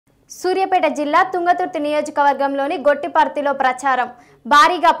సూర్యాపేట జిల్లా తుంగతుర్తి నియోజకవర్గంలోని గొట్టిపర్తిలో ప్రచారం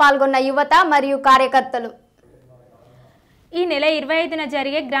భారీగా పాల్గొన్న యువత మరియు కార్యకర్తలు. ఈ నెల 25న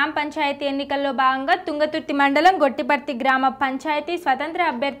జరిగే గ్రామ పంచాయతీ ఎన్నికల్లో భాగంగా తుంగతుర్తి మండలం గొట్టిపర్తి గ్రామ పంచాయతీ స్వతంత్ర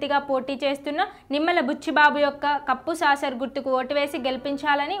అభ్యర్థిగా పోటీ చేస్తున్న నిమ్మల బుచ్చిబాబు యొక్క కప్పు సాసర్ గుర్తుకు ఓటు వేసి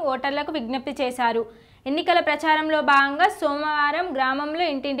గెలిపించాలని ఓటర్లకు విజ్ఞప్తి చేశారు. ఎన్నికల ప్రచారంలో భాగంగా సోమవారం గ్రామంలో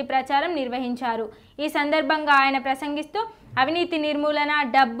ఇంటింటి ప్రచారం నిర్వహించారు. ఈ సందర్భంగా ఆయన ప్రసంగిస్తూ అవినీతి నిర్మూలన,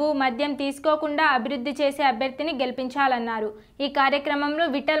 డబ్బు, మద్యం తీసుకోకుండా అభివృద్ధి చేసే అభ్యర్థిని గెలిపించాలన్నారు. ఈ కార్యక్రమంలో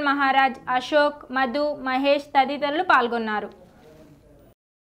విఠల్ మహారాజ్, అశోక్, మధు, మహేష్ తదితరులు పాల్గొన్నారు.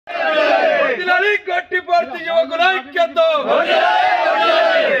 గట్టిపర్తి యువకుల ఐక్యత,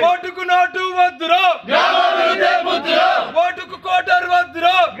 ఓటుకు నోటు వద్దురా.